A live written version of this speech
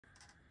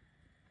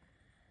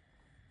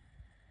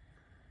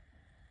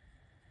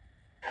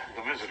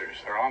visitors.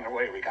 They're on their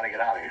way. We gotta get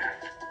out of here.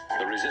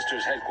 The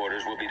resistors'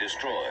 headquarters will be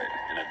destroyed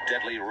in a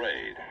deadly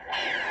raid.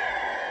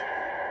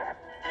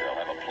 They'll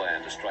have a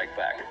plan to strike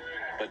back,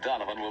 but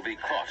Donovan will be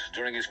caught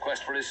during his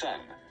quest for his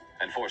son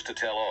and forced to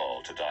tell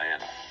all to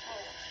Diana.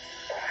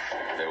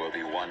 There will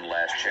be one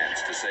last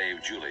chance to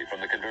save Julie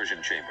from the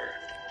conversion chamber,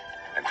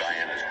 and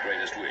Diana's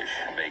greatest wish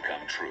may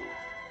come true.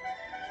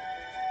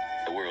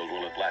 The world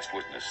will at last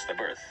witness the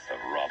birth of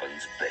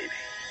Robin's baby.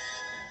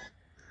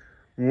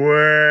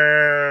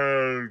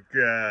 Welcome,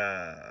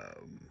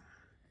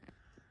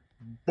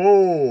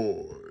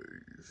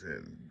 boys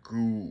and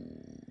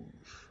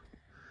ghouls,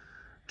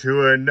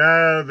 to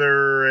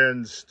another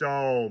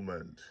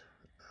installment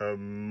of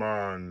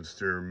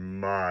Monster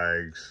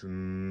Mike's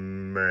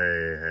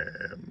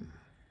Mayhem.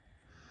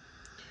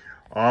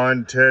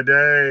 On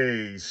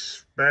today's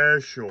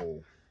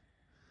special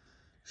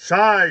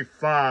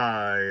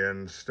sci-fi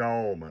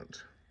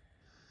installment,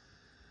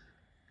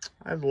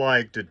 I'd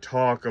like to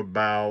talk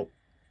about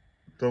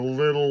the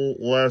little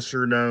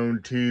lesser-known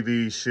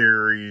TV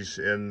series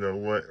in the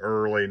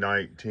early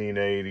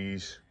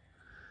 1980s,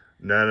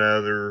 none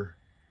other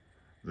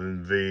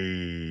than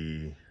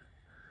The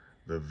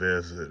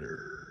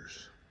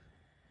Visitors.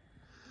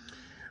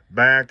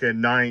 Back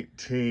in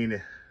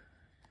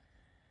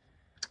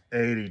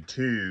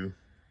 1982,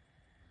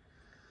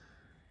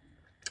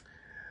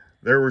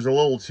 there was a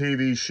little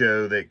TV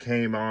show that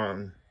came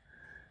on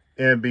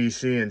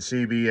NBC and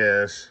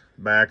CBS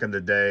back in the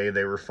day.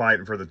 They were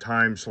fighting for the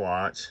time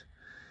slots,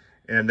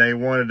 and they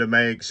wanted to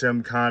make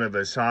some kind of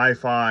a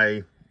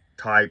sci-fi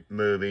type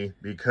movie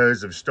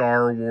because of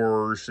Star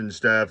Wars and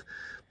stuff.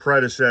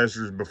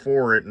 Predecessors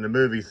before it in the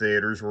movie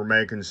theaters were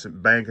banking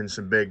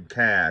some big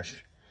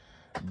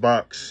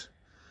bucks,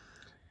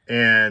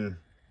 and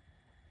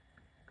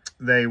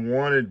they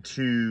wanted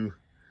to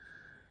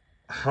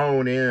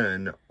hone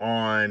in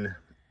on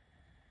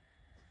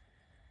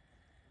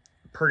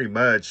pretty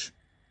much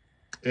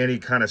any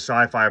kind of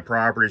sci-fi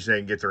properties they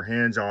can get their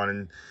hands on.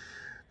 And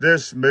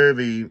this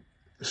movie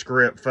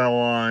script fell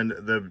on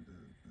the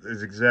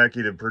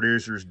executive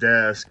producer's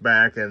desk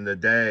back in the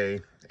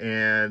day,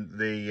 and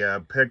they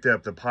picked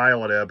up the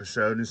pilot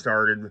episode and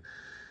started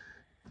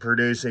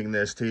producing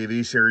this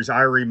TV series.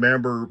 I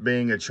remember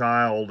being a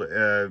child,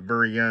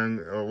 very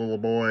young, a little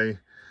boy,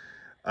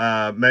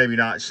 maybe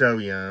not so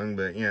young,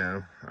 but you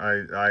know,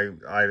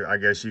 I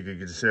guess you could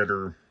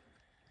consider,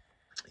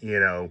 you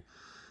know,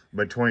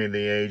 between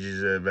the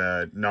ages of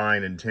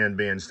 9 and 10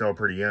 being still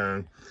pretty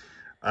young.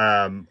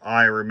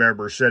 I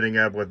remember sitting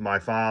up with my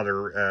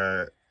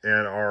father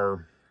in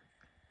our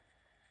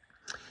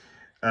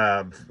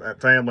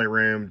family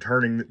room,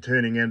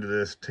 tuning into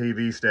this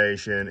TV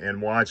station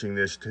and watching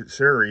this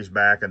series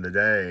back in the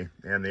day,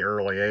 in the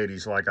early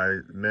 80s, like I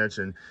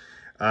mentioned.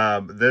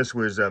 This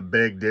was a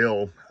big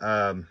deal.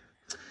 Back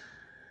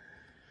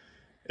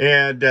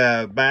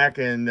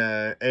in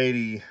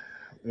 81,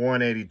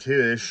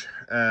 82-ish,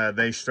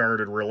 they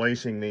started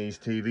releasing these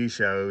TV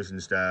shows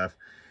and stuff.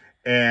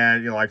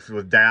 And, you know, like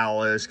with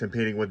Dallas,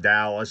 competing with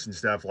Dallas and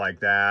stuff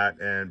like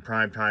that. And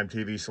primetime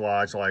TV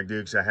slots like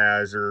Dukes of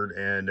Hazzard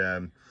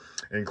and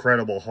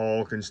Incredible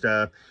Hulk and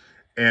stuff.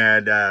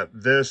 And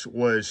this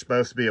was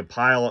supposed to be a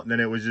pilot, and then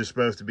it was just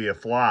supposed to be a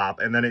flop.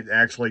 And then it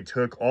actually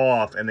took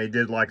off, and they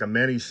did like a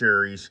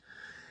mini-series.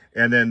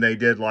 And then they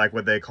did like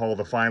what they call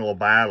the final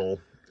battle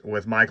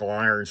with Michael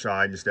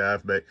Ironside and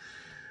stuff. But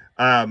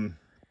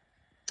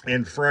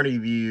in front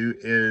of you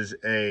is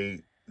a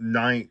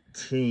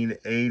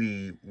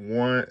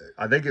 1981,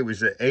 I think it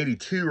was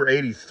 82 or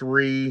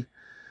 83,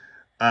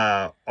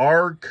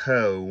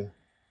 Arco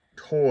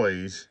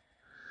Toys,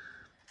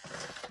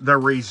 the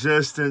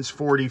Resistance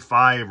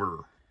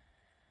 45er.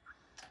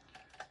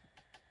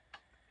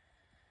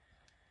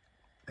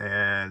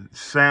 And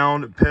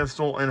sound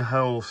pistol and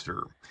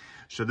holster.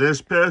 So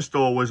this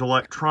pistol was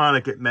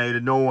electronic. It made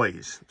a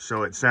noise,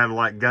 so it sounded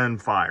like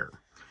gunfire.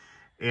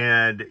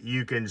 And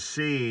you can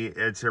see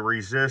it's a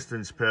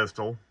Resistance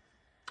pistol.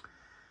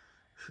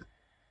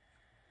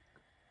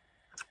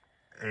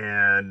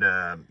 And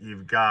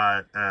you've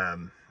got,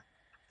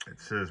 it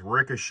says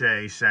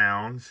ricochet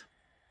sounds.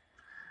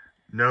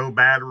 No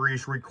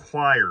batteries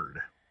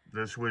required.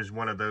 This was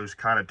one of those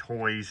kind of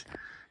toys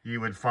you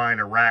would find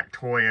a rack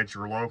toy at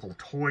your local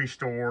toy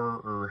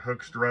store or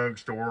Hook's Drug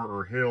Store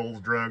or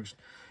Hill's Drugs,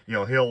 you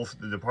know, Hill's,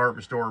 the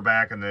department store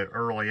back in the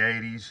early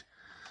 80s.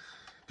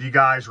 Do you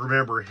guys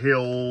remember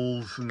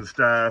Hills and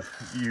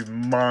stuff? You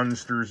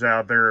monsters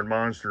out there in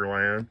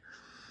Monsterland.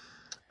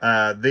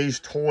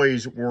 These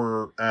toys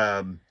were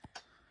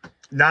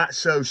not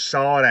so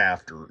sought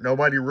after.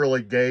 Nobody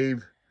really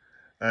gave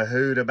a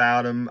hoot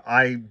about them.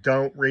 I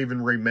don't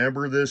even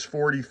remember this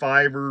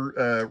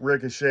 45er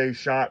ricochet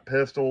shot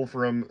pistol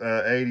from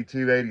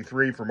 82,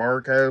 83 from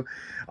Arco.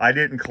 I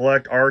didn't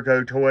collect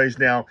Arco toys.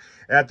 Now,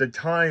 at the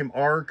time,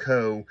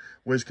 Arco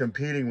was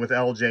competing with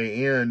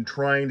LJN,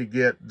 trying to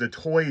get the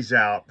toys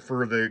out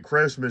for the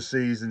Christmas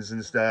seasons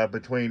and stuff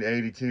between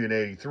 82 and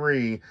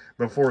 83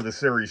 before the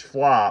series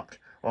flopped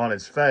on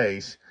its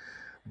face.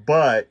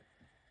 But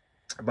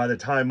by the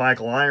time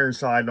Michael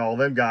Ironside and all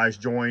them guys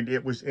joined,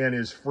 it was in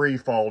his free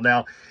fall.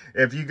 Now,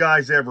 if you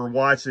guys ever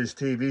watch this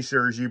TV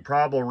series, you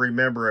probably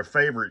remember a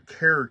favorite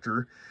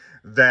character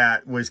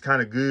that was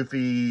kind of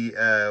goofy,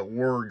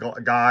 wore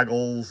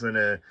goggles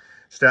and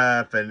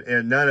stuff,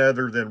 and none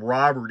other than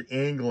Robert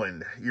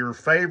Englund, your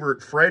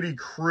favorite Freddy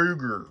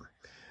Krueger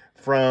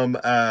from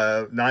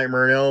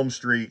Nightmare on Elm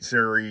Street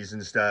series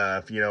and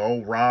stuff. You know,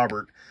 old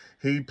Robert.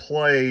 He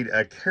played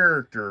a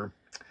character.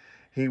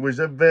 He was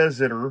a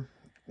visitor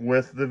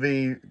with the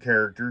V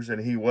characters,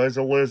 and he was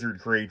a lizard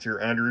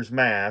creature under his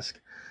mask,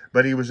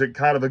 but he was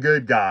kind of a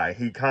good guy.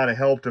 He kind of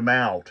helped him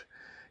out.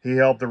 He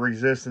helped the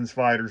resistance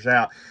fighters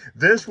out.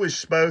 This was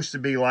supposed to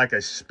be like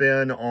a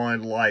spin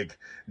on like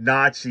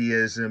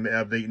Nazism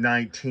of the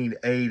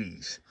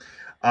 1980s.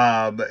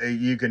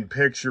 You can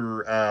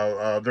picture,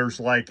 there's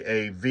like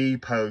a V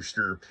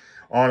poster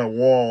on a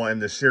wall in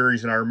the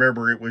series, and I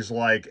remember it was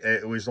like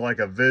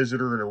a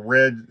visitor in a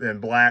red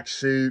and black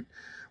suit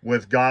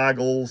with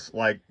goggles,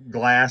 like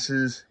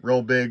glasses,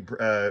 real big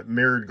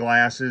mirrored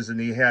glasses, and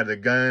he had a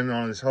gun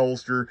on his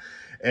holster,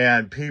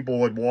 and people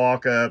would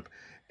walk up,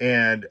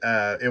 and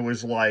it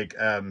was like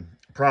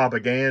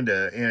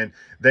propaganda, and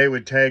they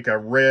would take a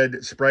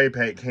red spray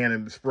paint can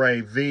and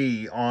spray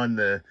V on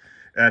the,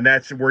 and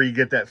that's where you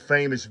get that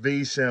famous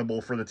V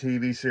symbol for the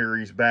TV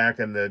series back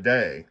in the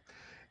day.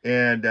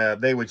 And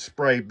they would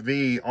spray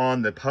V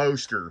on the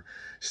poster,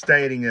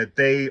 stating that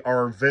they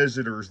are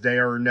visitors, they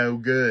are no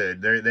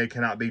good, they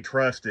cannot be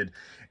trusted.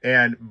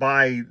 And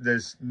by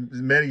this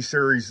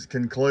miniseries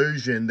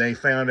conclusion, they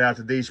found out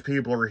that these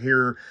people are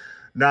here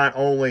not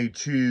only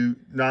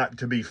not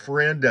to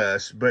befriend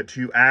us, but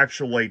to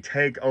actually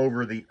take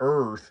over the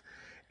earth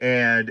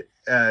and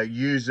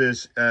use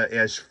us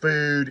as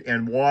food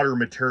and water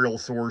material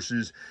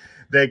sources.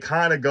 They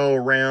kind of go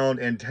around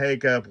and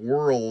take up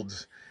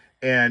worlds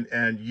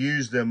and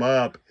use them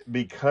up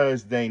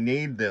because they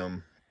need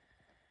them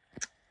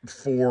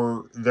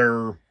for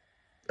their,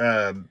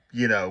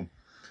 you know,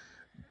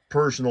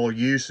 personal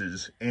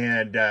uses.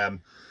 And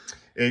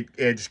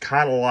it's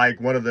kind of like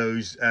one of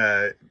those,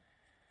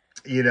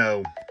 you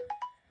know,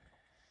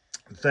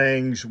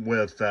 things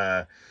with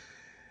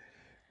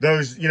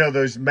those, you know,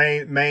 those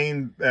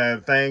main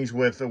things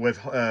with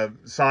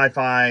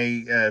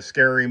sci-fi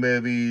scary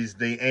movies.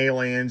 The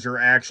aliens are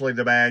actually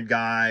the bad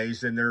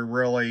guys, and they're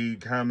really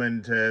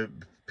coming to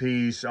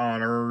peace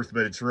on Earth,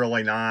 but it's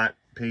really not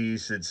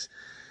peace. It's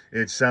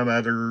some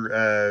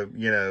other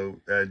you know,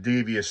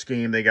 devious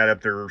scheme they got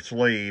up their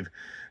sleeve.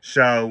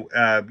 So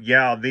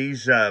yeah,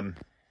 these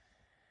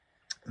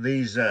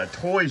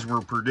toys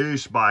were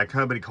produced by a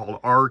company called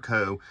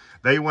Arco.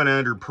 They went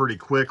under pretty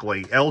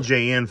quickly.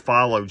 LJN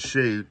followed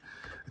suit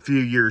a few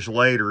years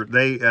later.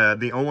 They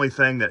the only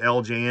thing that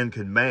LJN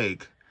could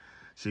make,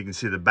 so you can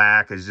see the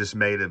back is just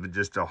made of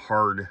just a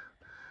hard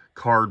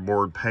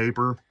cardboard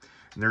paper.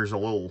 And there's a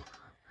little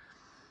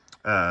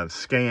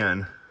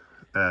scan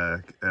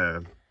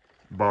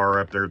bar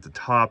up there at the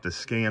top to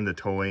scan the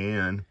toy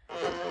in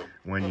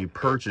when you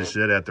purchase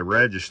it at the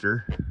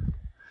register.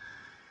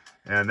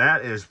 And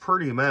that is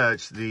pretty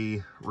much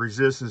the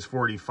Resistance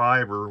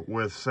 45er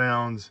with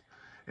sounds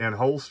and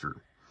holster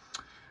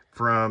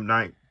from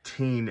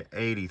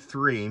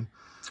 1983.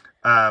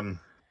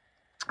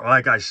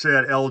 Like I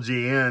said,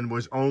 LGN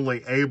was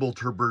only able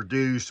to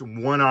produce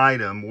one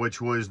item,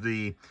 which was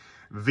the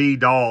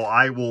V-Doll.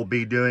 I will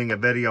be doing a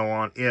video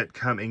on it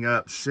coming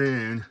up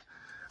soon.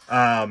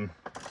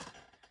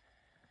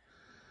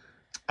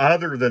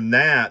 Other than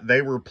that,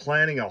 they were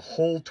planning a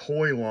whole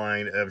toy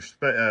line of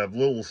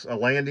little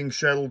landing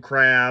shuttle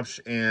crafts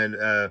and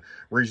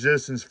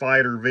resistance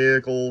fighter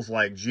vehicles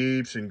like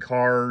Jeeps and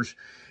cars,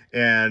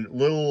 and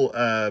little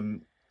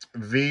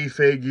V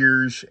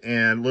figures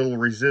and little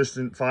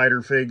resistant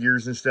fighter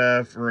figures and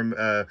stuff from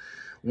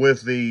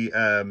with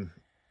the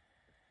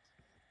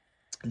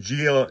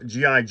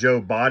G.I.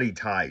 Joe body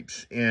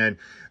types. And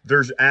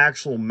there's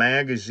actual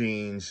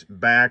magazines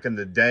back in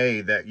the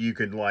day that you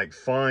could like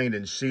find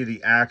and see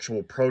the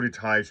actual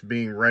prototypes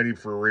being ready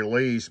for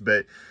release,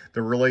 but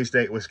the release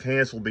date was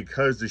canceled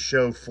because the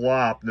show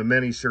flopped. The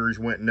miniseries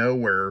went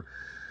nowhere.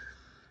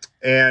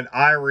 And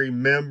I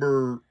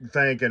remember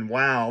thinking,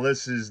 wow,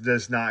 this is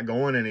just not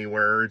going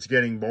anywhere. It's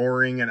getting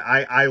boring. And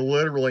I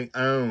literally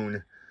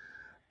own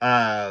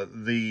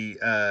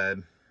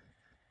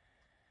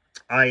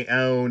I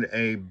own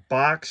a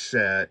box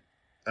set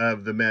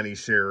of the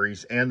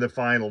miniseries and the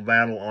final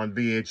battle on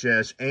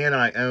VHS, and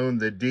I own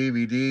the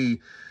DVD,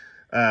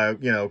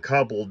 you know,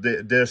 couple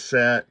disc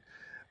set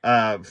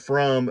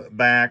from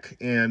back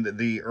in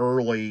the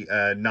early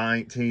late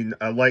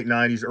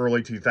 90s,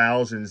 early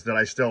 2000s that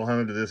I still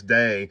own to this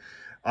day.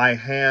 I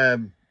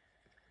have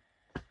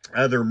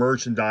other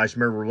merchandise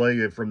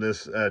memorabilia from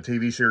this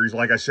TV series.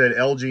 Like I said,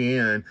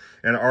 LGN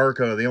and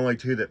Arco, the only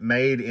two that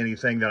made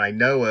anything that I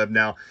know of.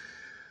 Now,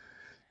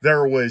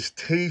 there was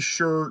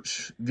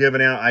t-shirts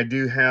given out. I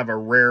do have a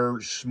rare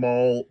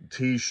small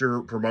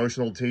t-shirt,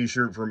 promotional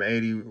t-shirt from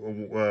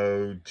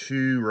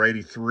 82 or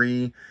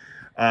 83.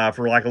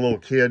 for like a little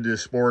kid to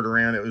sport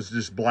around. It was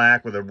just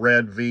black with a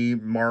red V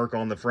mark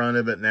on the front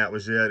of it, and that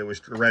was it. It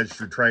was a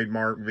registered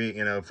trademark V,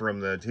 you know,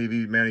 from the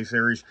TV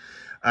miniseries.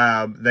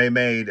 They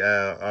made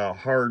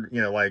hard,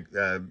 you know, like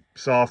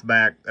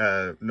softback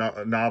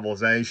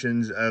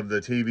novelizations of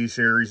the TV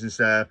series and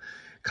stuff,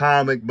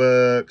 comic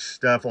books,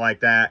 stuff like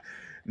that.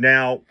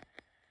 Now,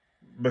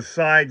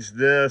 besides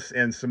this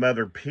and some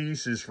other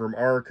pieces from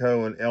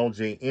Arco and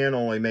LJN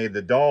only made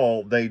the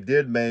doll, they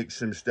did make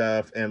some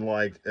stuff in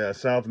like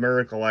South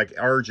America, like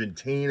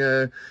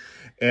Argentina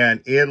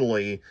and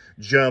Italy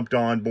jumped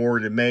on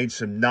board and made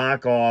some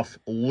knockoff,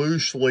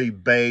 loosely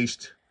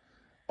based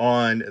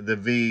on the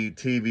V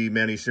TV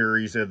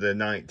miniseries of the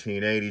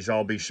 1980s.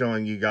 I'll be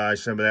showing you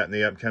guys some of that in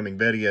the upcoming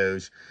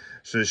videos.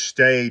 So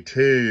stay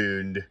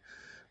tuned,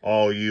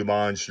 all you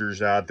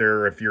monsters out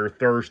there, if you're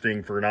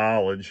thirsting for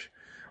knowledge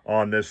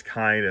on this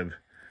kind of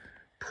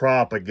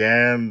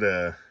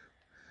propaganda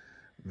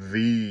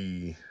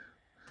the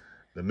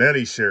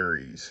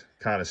miniseries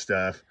kind of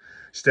stuff.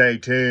 Stay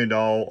tuned.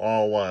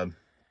 I'll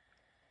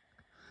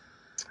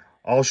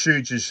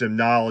shoot you some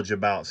knowledge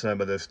about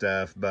some of this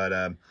stuff.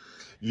 But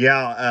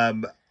yeah,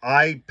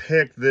 I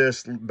picked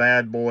this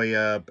bad boy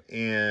up,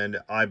 and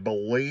I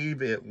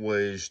believe it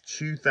was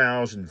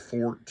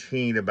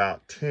 2014,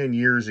 about 10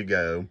 years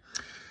ago.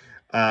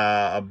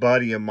 A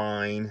buddy of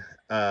mine,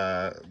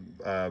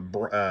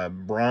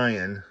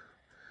 Brian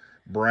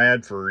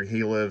Bradford,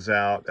 he lives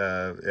out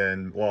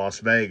in Las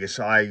Vegas.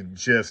 I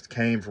just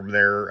came from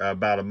there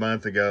about a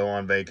month ago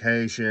on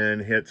vacation,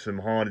 hit some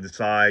haunted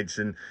sites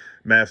and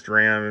messed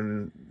around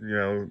and, you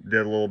know,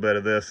 did a little bit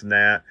of this and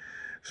that,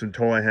 some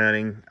toy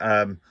hunting.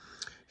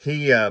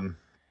 He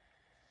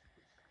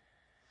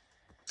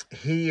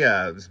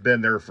has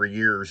been there for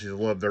years. He's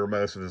lived there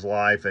most of his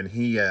life, and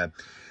he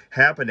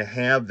happened to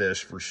have this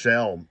for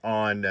sale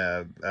on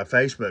a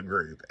Facebook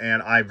group.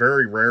 And I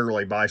very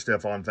rarely buy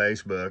stuff on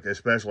Facebook,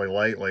 especially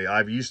lately.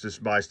 I've used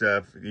to buy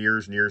stuff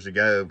years and years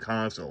ago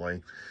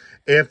constantly.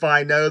 If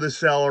I know the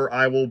seller,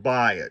 I will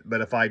buy it.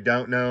 But if I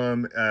don't know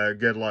him,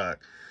 good luck.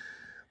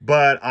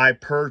 But I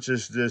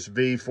purchased this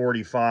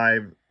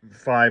V45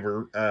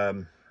 fiber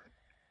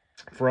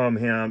from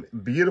him.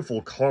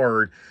 Beautiful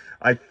card.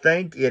 I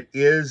think it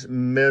is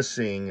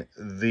missing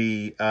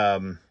the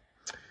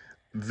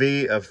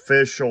the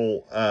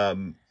official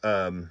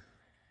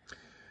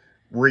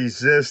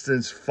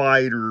Resistance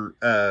Fighter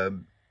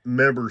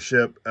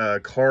membership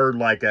card.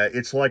 Like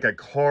it's like a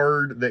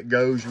card that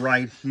goes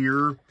right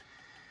here,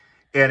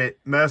 and it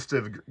must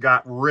have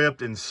got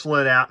ripped and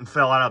slid out and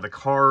fell out of the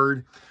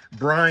card.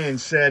 Brian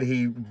said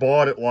he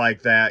bought it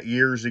like that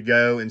years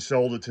ago and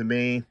sold it to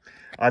me.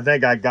 I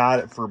think I got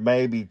it for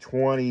maybe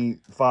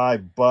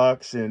 25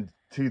 bucks in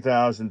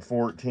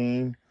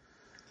 2014.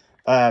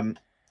 I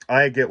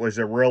think it was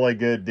a really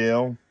good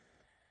deal,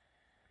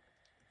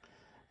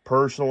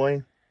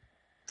 personally.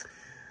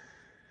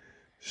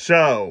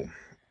 So,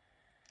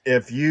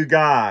 if you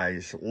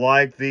guys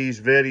like these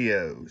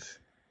videos,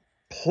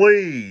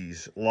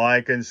 please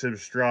like and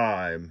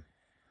subscribe.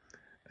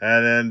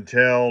 And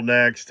until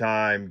next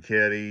time,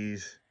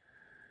 kiddies,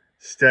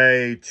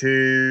 stay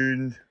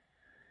tuned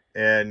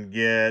and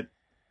get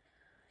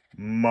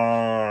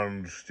monstified.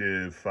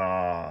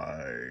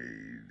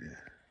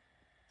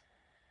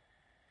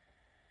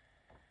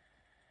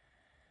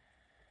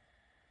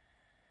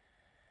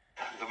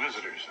 The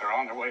visitors are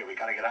on their way. We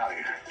gotta get out of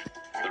here.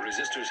 The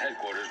Resistors'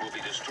 headquarters will be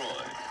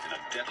destroyed in a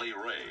deadly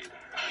raid.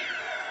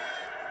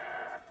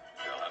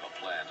 They'll have a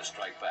plan to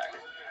strike back,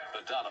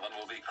 but Donovan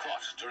will be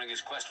caught during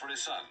his quest for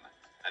his son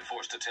and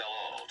forced to tell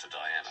all to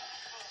Diana.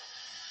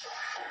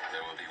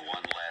 There will be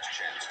one last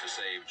chance to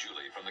save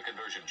Julie from the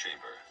conversion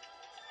chamber,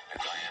 and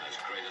Diana's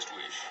greatest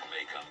wish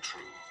may come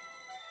true.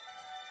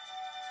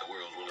 The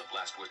world will at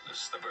last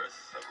witness the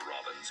birth of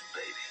Robin's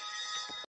baby.